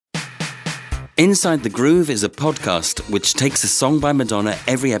Inside the Groove is a podcast which takes a song by Madonna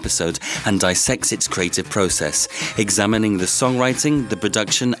every episode and dissects its creative process, examining the songwriting, the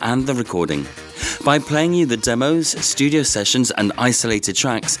production and the recording. By playing you the demos, studio sessions and isolated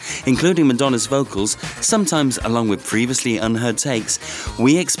tracks, including Madonna's vocals, sometimes along with previously unheard takes,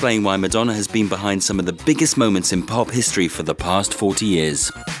 we explain why Madonna has been behind some of the biggest moments in pop history for the past 40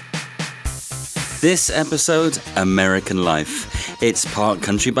 years. This episode, American Life. It's part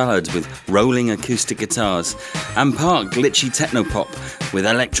country ballad with rolling acoustic guitars and part glitchy techno-pop with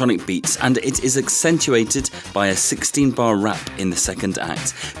electronic beats, and it is accentuated by a 16-bar rap in the second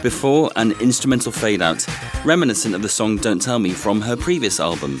act before an instrumental fade-out, reminiscent of the song Don't Tell Me from her previous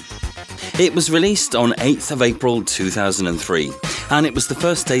album. It was released on 8th of April 2003, and it was the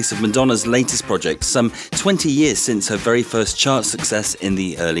first taste of Madonna's latest project, some 20 years since her very first chart success in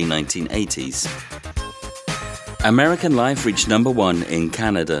the early 1980s. American Life reached number 1 in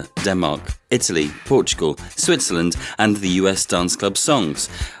Canada, Denmark, Italy, Portugal, Switzerland and the US Dance Club Songs,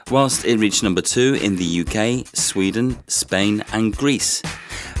 whilst it reached number 2 in the UK, Sweden, Spain and Greece.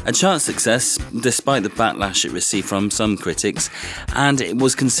 A chart success, despite the backlash it received from some critics, and it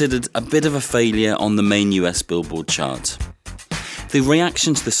was considered a bit of a failure on the main US Billboard chart. The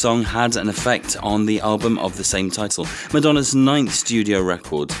reaction to the song had an effect on the album of the same title, Madonna's 9th studio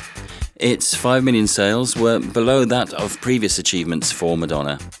record. Its 5 million sales were below that of previous achievements for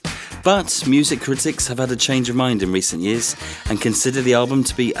Madonna. But music critics have had a change of mind in recent years and consider the album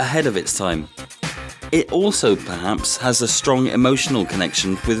to be ahead of its time. It also perhaps has a strong emotional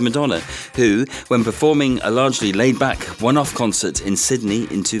connection with Madonna, who, when performing a largely laid-back one-off concert in Sydney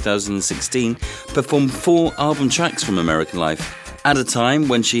in 2016, performed 4 album tracks from American Life, at a time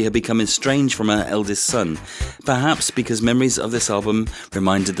when she had become estranged from her eldest son, perhaps because memories of this album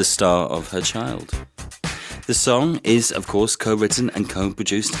reminded the star of her child. The song is, of course, co-written and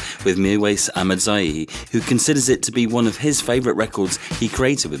co-produced with Mirwais Ahmadzai, who considers it to be one of his favourite records he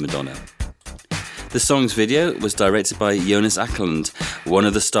created with Madonna. The song's video was directed by Jonas Åkerlund, one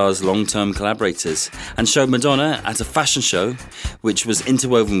of the star's long-term collaborators, and showed Madonna at a fashion show, which was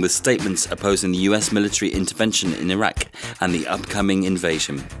interwoven with statements opposing the US military intervention in Iraq and the upcoming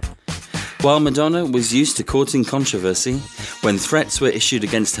invasion. While Madonna was used to courting controversy, when threats were issued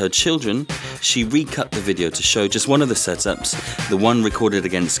against her children, she recut the video to show just one of the setups, the one recorded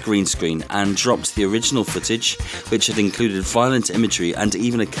against green screen, and dropped the original footage, which had included violent imagery and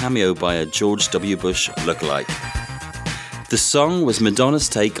even a cameo by a George W. Bush lookalike. The song was Madonna's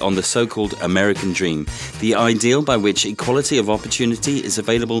take on the so-called American dream, the ideal by which equality of opportunity is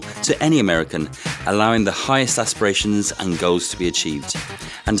available to any American, allowing the highest aspirations and goals to be achieved.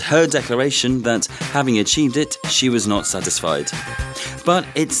 And her declaration that, having achieved it, she was not satisfied. But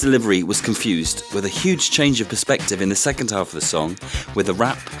its delivery was confused, with a huge change of perspective in the second half of the song, with a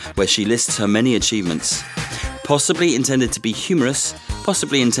rap where she lists her many achievements. Possibly intended to be humorous,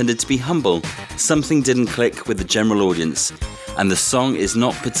 possibly intended to be humble, something didn't click with the general audience, and the song is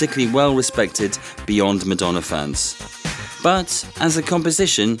not particularly well respected beyond Madonna fans. But as a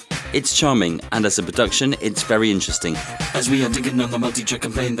composition, it's charming, and as a production, it's very interesting. As we are digging on the multi-track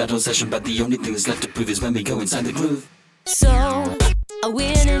and playing that whole session, but the only thing that's left to prove is when we go inside the groove. So, I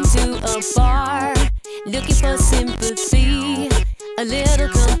went into a bar, looking for sympathy, a little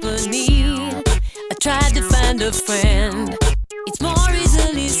company. I tried to find a friend. It's more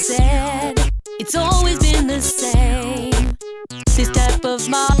easily said, it's always been the same. This type of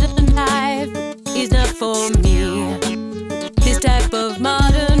modern life is not for me. This type of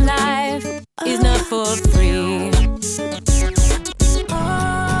modern life is not for free.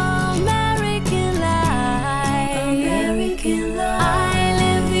 American life, I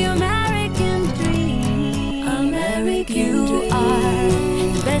live the American dream. You are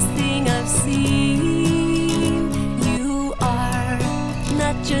the best thing I've seen. You are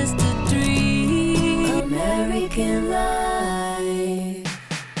not just a dream. American life.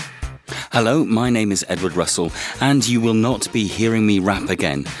 Hello, my name is Edward Russell, and you will not be hearing me rap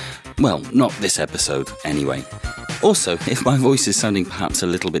again. Well, not this episode, anyway. Also, if my voice is sounding perhaps a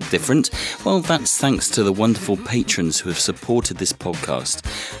little bit different, well, that's thanks to the wonderful patrons who have supported this podcast.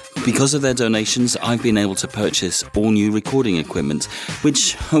 Because of their donations, I've been able to purchase all new recording equipment,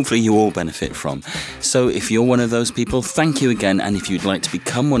 which hopefully you all benefit from. So if you're one of those people, thank you again, and if you'd like to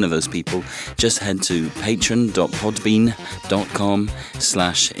become one of those people, just head to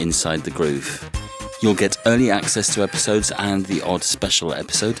patreon.podbean.com/insidethegroove. You'll get early access to episodes and the odd special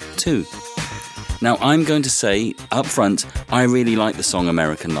episode too. Now, I'm going to say up front, I really like the song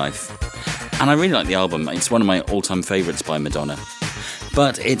American Life. And I really like the album. It's one of my all-time favourites by Madonna.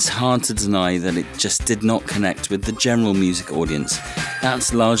 But it's hard to deny that it just did not connect with the general music audience.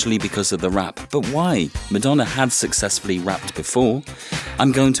 That's largely because of the rap. But why? Madonna had successfully rapped before.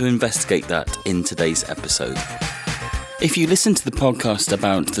 I'm going to investigate that in today's episode. If you listen to the podcast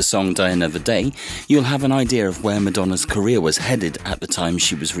about the song Die Another Day, you'll have an idea of where Madonna's career was headed at the time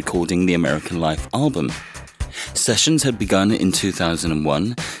she was recording the American Life album. Sessions had begun in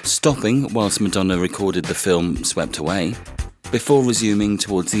 2001, stopping whilst Madonna recorded the film Swept Away, before resuming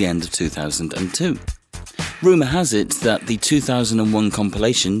towards the end of 2002. Rumour has it that the 2001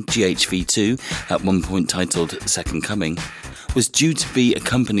 compilation, GHV2, at one point titled Second Coming, was due to be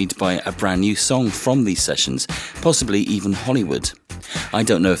accompanied by a brand new song from these sessions, possibly even Hollywood. I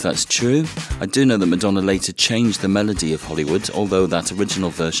don't know if that's true. I do know that Madonna later changed the melody of Hollywood, although that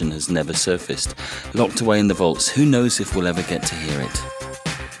original version has never surfaced. Locked away in the vaults, who knows if we'll ever get to hear it.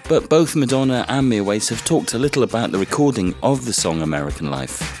 But both Madonna and Mia Wace have talked a little about the recording of the song American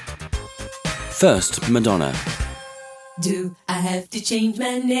Life. First, Madonna. Do I have to change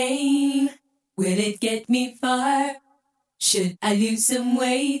my name? Will it get me far? Should I lose some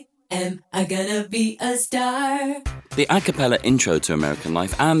weight? Am I gonna be a star? The a cappella intro to American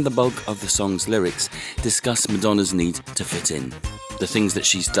Life and the bulk of the song's lyrics discuss Madonna's need to fit in, the things that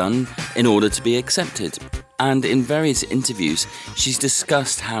she's done in order to be accepted. And in various interviews, she's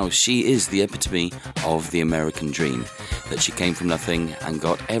discussed how she is the epitome of the American dream, that she came from nothing and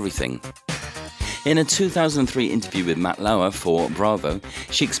got everything. In a 2003 interview with Matt Lauer for Bravo,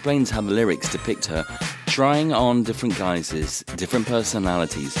 she explains how the lyrics depict her trying on different guises, different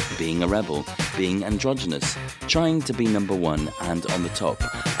personalities, being a rebel, being androgynous, trying to be number one and on the top.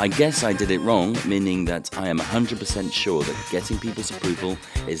 I guess I did it wrong, meaning that I am 100% sure that getting people's approval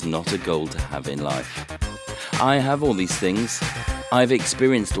is not a goal to have in life. I have all these things, I've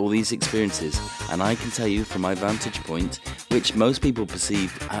experienced all these experiences, and I can tell you from my vantage point, which most people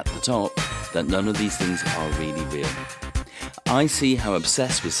perceive at the top, that none of these things are really real. I see how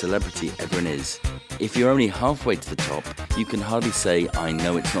obsessed with celebrity everyone is. If you're only halfway to the top, you can hardly say, I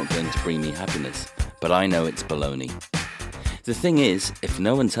know it's not going to bring me happiness, but I know it's baloney. The thing is, if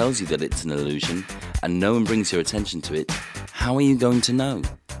no one tells you that it's an illusion, and no one brings your attention to it, how are you going to know?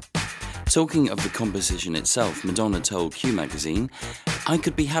 Talking of the composition itself, Madonna told Q magazine, I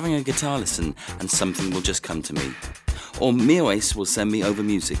could be having a guitar lesson and something will just come to me. Or Mia Wace will send me over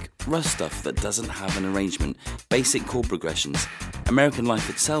music, rough stuff that doesn't have an arrangement, basic chord progressions. American Life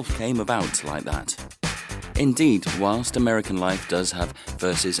itself came about like that. Indeed, whilst American Life does have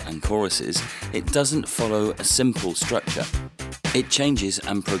verses and choruses, it doesn't follow a simple structure. It changes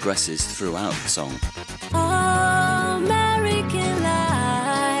and progresses throughout the song. American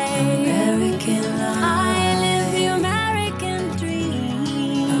life, American life. I live the American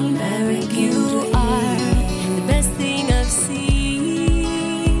dream. American you are the best thing I've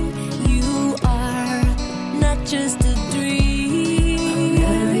seen. You are not just a dream.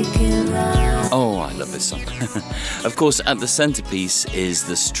 American life. Oh, I love this song. Of course, at the centerpiece is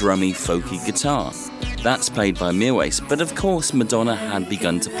the strummy, folky guitar. That's played by Mia Wace, but of course Madonna had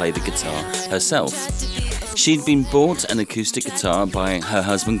begun to play the guitar herself. She'd been bought an acoustic guitar by her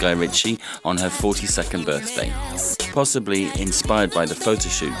husband Guy Ritchie on her 42nd birthday, possibly inspired by the photo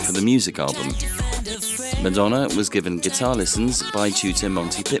shoot for the music album. Madonna was given guitar lessons by tutor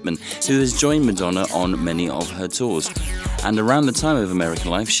Monty Pittman, who has joined Madonna on many of her tours. And around the time of American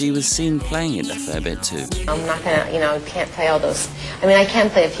Life, she was seen playing it a fair bit too. I'm not gonna, can't play all those. I mean, I can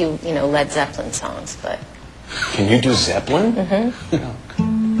play a few, Led Zeppelin songs, but. Can you do Zeppelin? Mm-hmm.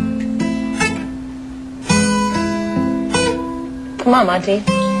 Come on, Monty.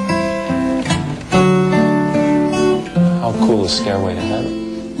 How cool is Stairway to Heaven?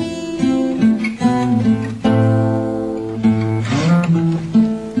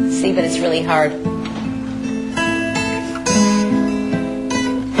 See, but it's really hard.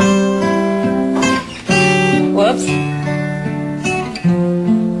 Whoops.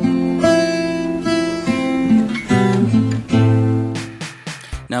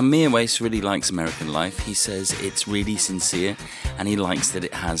 Now, Mia Wace really likes American Life. He says it's really sincere and he likes that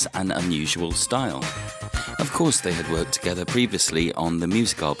it has an unusual style. Of course, they had worked together previously on the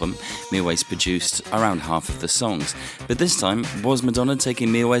music album. Mia Wace produced around half of the songs. But this time, was Madonna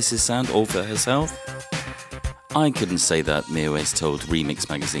taking Mia Wace's sound all for herself? I couldn't say that, Mia Wace told Remix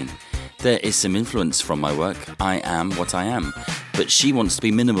magazine. There is some influence from my work, I am what I am, but she wants to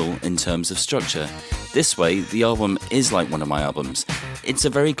be minimal in terms of structure. This way, the album is like one of my albums. It's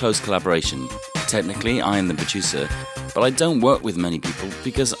a very close collaboration. Technically, I am the producer, but I don't work with many people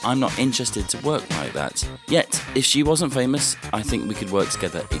because I'm not interested to work like that. Yet, if she wasn't famous, I think we could work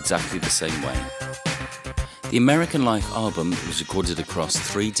together exactly the same way. The American Life album was recorded across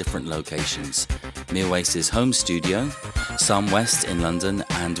 3 different locations: Mia Wace's home studio, Psalm West in London,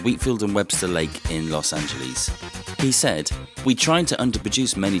 and Wheatfield and Webster Lake in Los Angeles. He said, "We tried to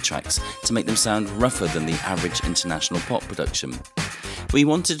underproduce many tracks to make them sound rougher than the average international pop production. We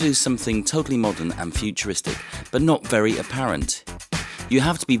wanted to do something totally modern and futuristic, but not very apparent. You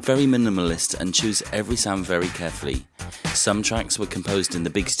have to be very minimalist and choose every sound very carefully. Some tracks were composed in the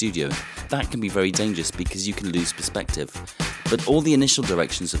big studio. That can be very dangerous because you can lose perspective. But all the initial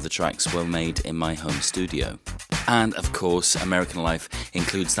directions of the tracks were made in my home studio." And of course, American Life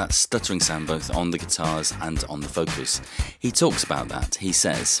includes that stuttering sound both on the guitars and on the vocals. He talks about that. He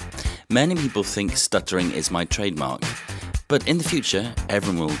says, "Many people think stuttering is my trademark. But in the future,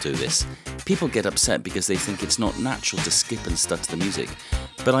 everyone will do this. People get upset because they think it's not natural to skip and stutter the music.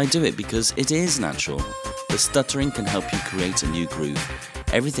 But I do it because it is natural. The stuttering can help you create a new groove.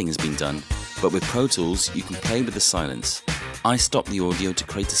 Everything has been done, but with Pro Tools, you can play with the silence. I stop the audio to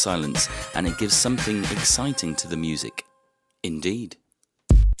create a silence, and it gives something exciting to the music." Indeed.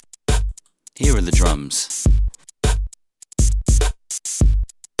 Here are the drums.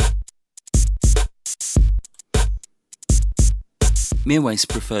 Mia Wace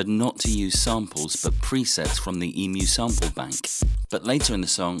preferred not to use samples but presets from the EMU sample bank. But later in the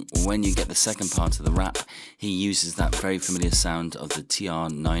song, when you get the second part of the rap, he uses that very familiar sound of the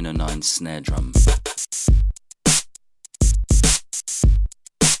TR-909 snare drum.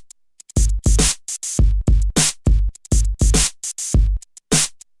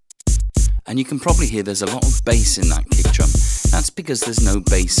 And you can probably hear there's a lot of bass in that kick drum. That's because there's no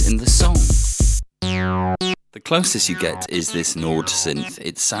bass in the song. The closest you get is this Nord synth.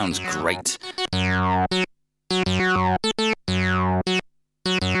 It sounds great. And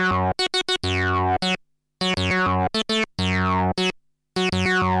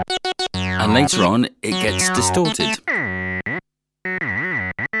later on, it gets distorted.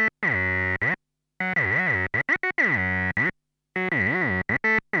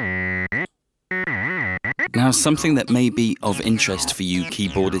 Now, something that may be of interest for you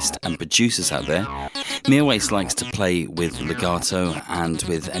keyboardists and producers out there, Mia Wace likes to play with legato and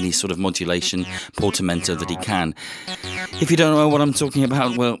with any sort of modulation, portamento that he can. If you don't know what I'm talking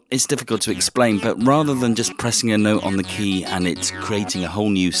about, well, it's difficult to explain, but rather than just pressing a note on the key and it creating a whole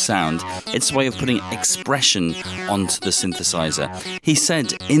new sound, it's a way of putting expression onto the synthesizer. He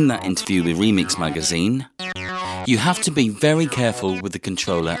said in that interview with Remix Magazine, "You have to be very careful with the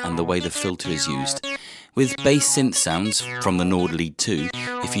controller and the way the filter is used. With bass synth sounds from the Nord Lead 2,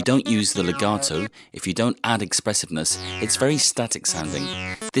 if you don't use the legato, if you don't add expressiveness, it's very static sounding.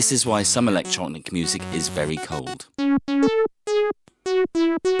 This is why some electronic music is very cold."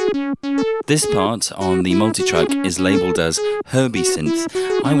 This part on the multitrack is labelled as Herbie Synth.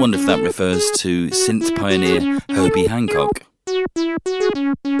 I wonder if that refers to synth pioneer Herbie Hancock.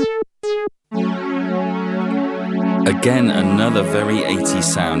 Again, another very 80s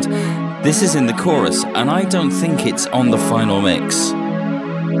sound. This is in the chorus, and I don't think it's on the final mix.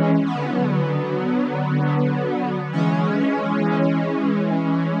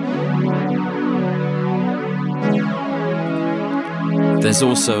 There's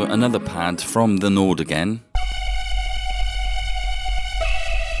also another pad from the Nord again.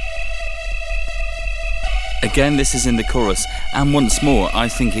 Again, this is in the chorus, and once more, I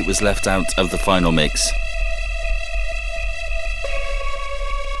think it was left out of the final mix.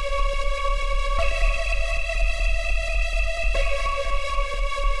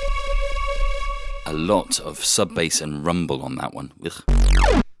 A lot of sub-bass and rumble on that one. Ugh.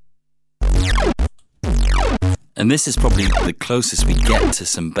 And this is probably the closest we get to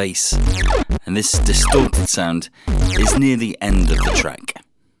some bass. And this distorted sound is near the end of the track.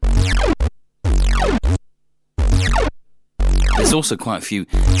 There's also quite a few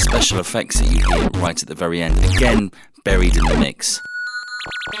special effects that you hear right at the very end, again buried in the mix.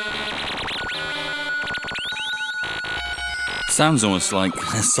 Sounds almost like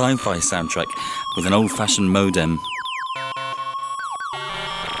a sci-fi soundtrack with an old-fashioned modem.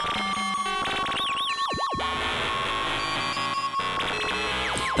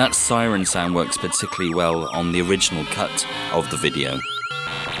 That siren sound works particularly well on the original cut of the video.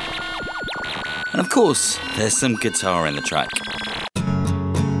 And of course, there's some guitar in the track.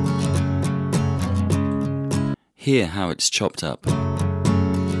 Hear how it's chopped up.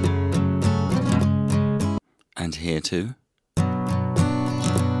 And here too.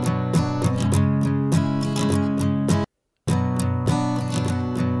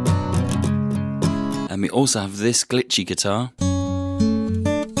 And we also have this glitchy guitar.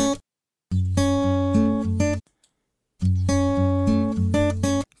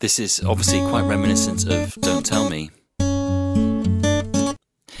 This is obviously quite reminiscent of Don't Tell Me.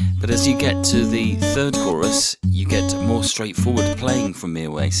 But as you get to the third chorus, you get more straightforward playing from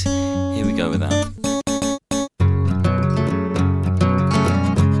Mirwais. Here we go with that.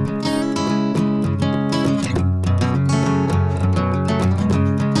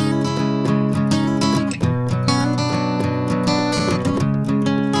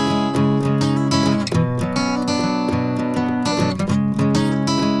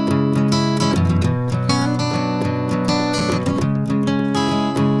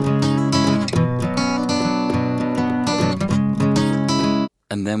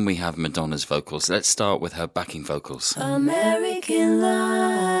 And then we have Madonna's vocals. Let's start with her backing vocals. American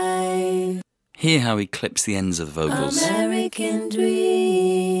life. Hear how he clips the ends of the vocals. American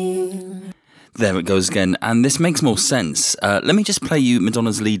dream. There it goes again, and this makes more sense. Let me just play you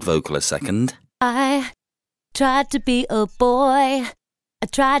Madonna's lead vocal a second. I tried to be a boy. I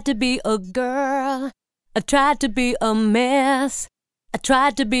tried to be a girl. I tried to be a mess. I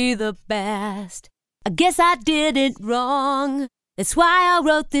tried to be the best. I guess I did it wrong. That's why I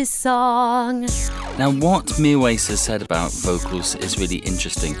wrote this song. Now, what Mirwais has said about vocals is really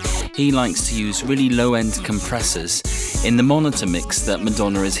interesting. He likes to use really low-end compressors in the monitor mix that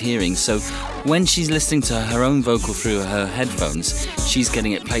Madonna is hearing. So when she's listening to her own vocal through her headphones, she's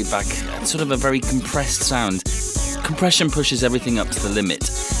getting it played back at sort of a very compressed sound. Compression pushes everything up to the limit.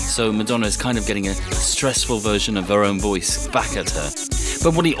 So Madonna is kind of getting a stressful version of her own voice back at her.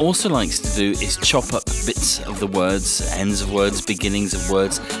 But what he also likes to do is chop up bits of the words, ends of words, beginnings of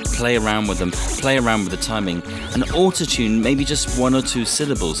words, play around with them, play around with the timing, and auto-tune maybe just one or two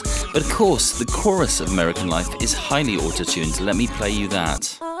syllables. But of course, the chorus of American Life is highly auto-tuned. Let me play you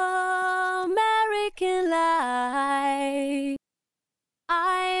that. American life.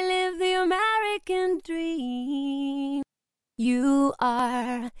 I live the American dream. You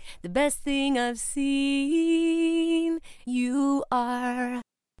are the best thing I've seen. You are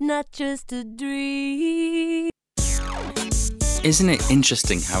not just a dream. Isn't it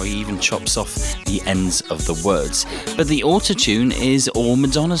interesting how he even chops off the ends of the words? But the autotune is all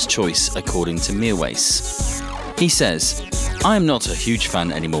Madonna's choice, according to Mirwais. He says, I am not a huge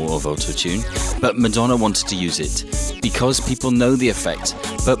fan anymore of autotune, but Madonna wanted to use it because people know the effect,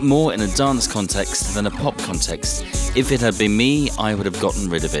 but more in a dance context than a pop context. If it had been me, I would have gotten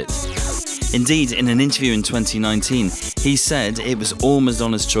rid of it. Indeed, in an interview in 2019, he said it was all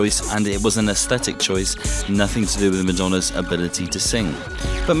Madonna's choice and it was an aesthetic choice, nothing to do with Madonna's ability to sing.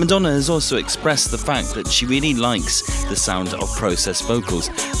 But Madonna has also expressed the fact that she really likes the sound of processed vocals,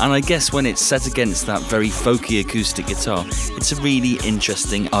 and I guess when it's set against that very folky acoustic guitar, it's a really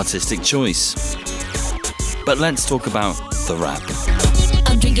interesting artistic choice. But let's talk about the rap.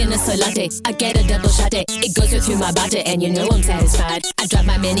 I'm drinking a soy latte, I get a double shot it. It goes right through my body and you know I'm satisfied. I drive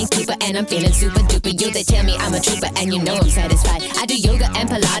my Mini Cooper and I'm feeling super duper. You, they tell me I'm a trooper and you know I'm satisfied. I do yoga and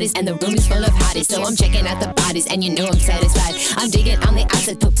Pilates and the room is full of hotties, so I'm checking out the bodies and you know I'm satisfied. I'm digging on the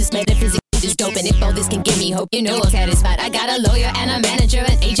isotope, this metaphysics is dope, and if all this can give me hope, you know I'm satisfied. I got a lawyer and a manager,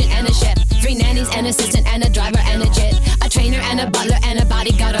 an agent and a chef, 3 nannies, an assistant and a driver and a jet, a trainer and a butler and a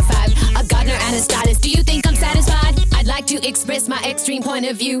bodyguard of 5, a gardener and a stylist. Do you think I'm satisfied? I'd like to express my extreme point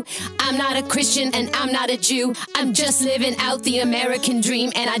of view. I'm not a Christian and I'm not a Jew. I'm just living out the American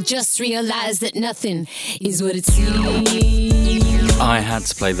dream, and I just realized that nothing is what it seems. I had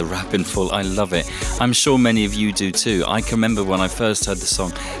to play the rap in full. I love it. I'm sure many of you do too. I can remember when I first heard the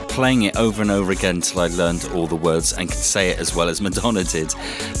song, playing it over and over again till I learned all the words and could say it as well as Madonna did.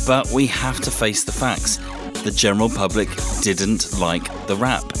 But we have to face the facts. The general public didn't like the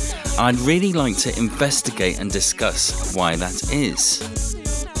rap. I'd really like to investigate and discuss why that is.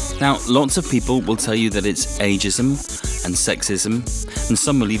 Now, lots of people will tell you that it's ageism and sexism, and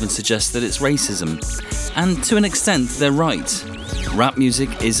some will even suggest that it's racism. And to an extent, they're right. Rap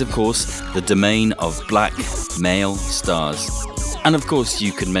music is, of course, the domain of black male stars. And of course,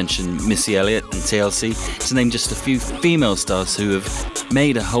 you could mention Missy Elliott and TLC to name just a few female stars who have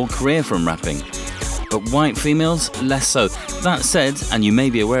made a whole career from rapping. But white females, less so. That said, and you may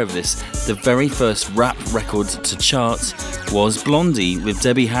be aware of this, the very first rap record to chart was Blondie with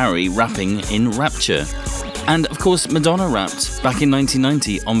Debbie Harry rapping in Rapture. And of course, Madonna rapped back in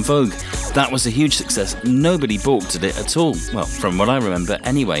 1990 on Vogue. That was a huge success. Nobody balked at it at all. Well, from what I remember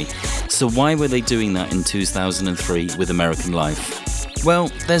anyway. So why were they doing that in 2003 with American Life?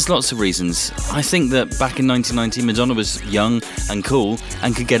 Well, there's lots of reasons. I think that back in 1990, Madonna was young and cool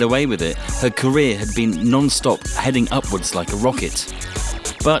and could get away with it. Her career had been non-stop heading upwards like a rocket.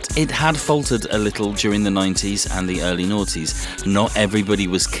 But it had faltered a little during the 90s and the early noughties. Not everybody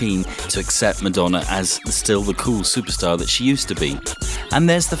was keen to accept Madonna as still the cool superstar that she used to be. And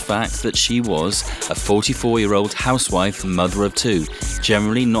there's the fact that she was a 44-year-old housewife, mother of two,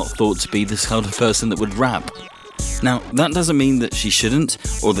 generally not thought to be the sort of person that would rap. Now, that doesn't mean that she shouldn't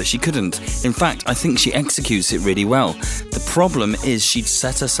or that she couldn't. In fact, I think she executes it really well. The problem is she'd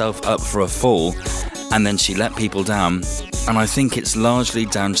set herself up for a fall and then she let people down. And I think it's largely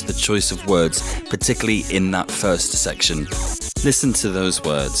down to the choice of words, particularly in that first section. Listen to those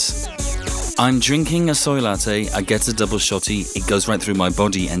words. I'm drinking a soy latte, I get a double shotty, it goes right through my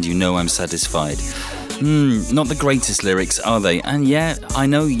body and you know I'm satisfied. Not the greatest lyrics, are they? And yeah, I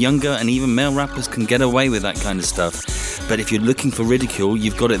know younger and even male rappers can get away with that kind of stuff. But if you're looking for ridicule,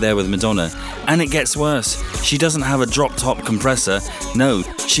 you've got it there with Madonna. And it gets worse. She doesn't have a drop-top compressor. No,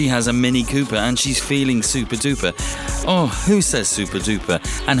 she has a Mini Cooper and she's feeling super duper. Oh, who says super duper?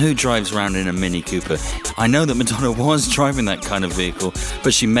 And who drives around in a Mini Cooper? I know that Madonna was driving that kind of vehicle,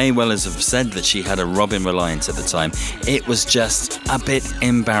 but she may well have said that she had a Robin Reliant at the time. It was just a bit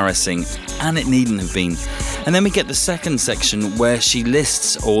embarrassing, and it needn't have been. And then we get the second section where she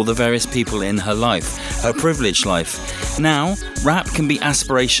lists all the various people in her life, her privileged life. Now, rap can be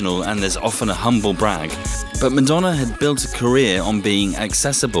aspirational and there's often a humble brag. But Madonna had built a career on being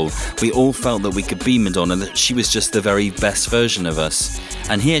accessible. We all felt that we could be Madonna, that she was just the very best version of us.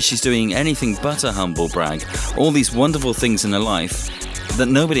 And here she's doing anything but a humble brag. All these wonderful things in her life that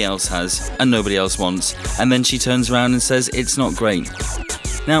nobody else has and nobody else wants. And then she turns around and says it's not great.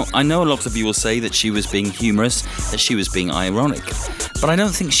 Now, I know a lot of you will say that she was being humorous, that she was being ironic, but I don't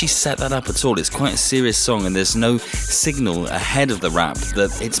think she set that up at all. It's quite a serious song and there's no signal ahead of the rap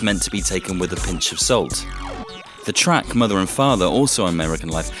that it's meant to be taken with a pinch of salt. The track Mother and Father, also American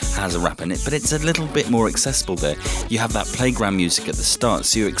Life, has a rap in it, but it's a little bit more accessible there. You have that playground music at the start,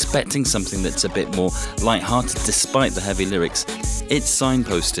 so you're expecting something that's a bit more light-hearted despite the heavy lyrics. It's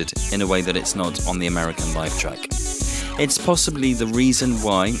signposted in a way that it's not on the American Life track. It's possibly the reason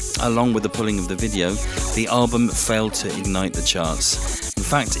why, along with the pulling of the video, the album failed to ignite the charts. In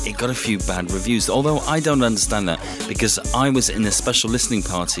fact, it got a few bad reviews, although I don't understand that because I was in a special listening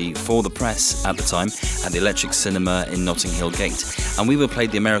party for the press at the time at the Electric Cinema in Notting Hill Gate, and we were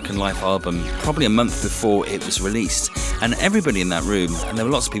played the American Life album probably a month before it was released, and everybody in that room, and there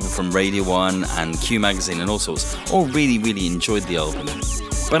were lots of people from Radio 1 and Q Magazine and all sorts, all really enjoyed the album.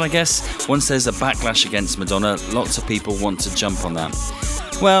 But I guess once there's a backlash against Madonna, lots of people want to jump on that.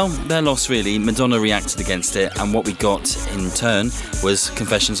 Well, their loss really. Madonna reacted against it, and what we got in turn was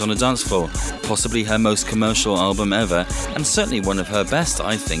Confessions on a Dance Floor, possibly her most commercial album ever, and certainly one of her best,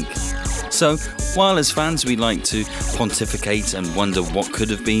 I think. So, while as fans we like to pontificate and wonder what could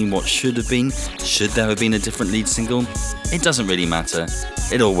have been, what should have been, should there have been a different lead single, it doesn't really matter.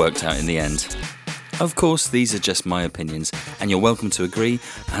 It all worked out in the end. Of course, these are just my opinions, and you're welcome to agree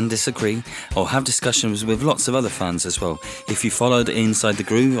and disagree, or have discussions with lots of other fans as well. If you followed Inside the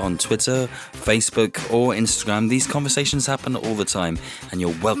Groove on Twitter, Facebook, or Instagram, these conversations happen all the time, and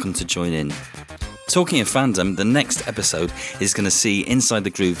you're welcome to join in. Talking of fandom, the next episode is going to see Inside the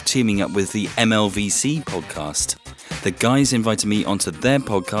Groove teaming up with the MLVC podcast. The guys invited me onto their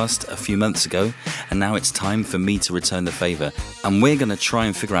podcast a few months ago, and now it's time for me to return the favour, and we're going to try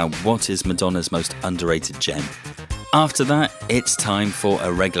and figure out what is Madonna's most underrated gem. After that, it's time for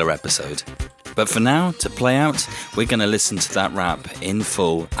a regular episode. But for now, to play out, we're going to listen to that rap in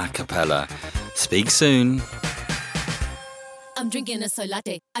full a cappella. Speak soon. I'm drinking a soy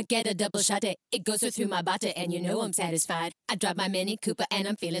latte, I get a double shot it. It goes through my body and you know I'm satisfied. I drive my Mini Cooper and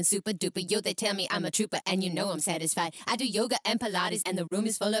I'm feeling super duper. Yo, they tell me I'm a trooper and you know I'm satisfied. I do yoga and Pilates and the room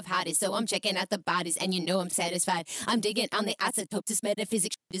is full of hotties, so I'm checking out the bodies and you know I'm satisfied. I'm digging on the isotope, this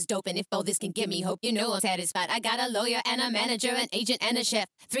metaphysics is dope, and if all this can give me hope, you know I'm satisfied. I got a lawyer and a manager, an agent and a chef,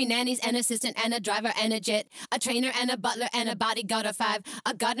 3 nannies, an assistant and a driver and a jet, a trainer and a butler and a bodyguard of 5,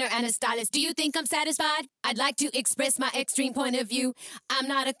 a gardener and a stylist. Do you think I'm satisfied? I'd like to express my extreme point of view. I'm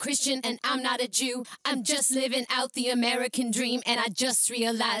not a Christian and I'm not a Jew. I'm just living out the American dream, and I just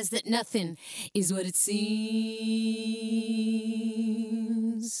realized that nothing is what it seems.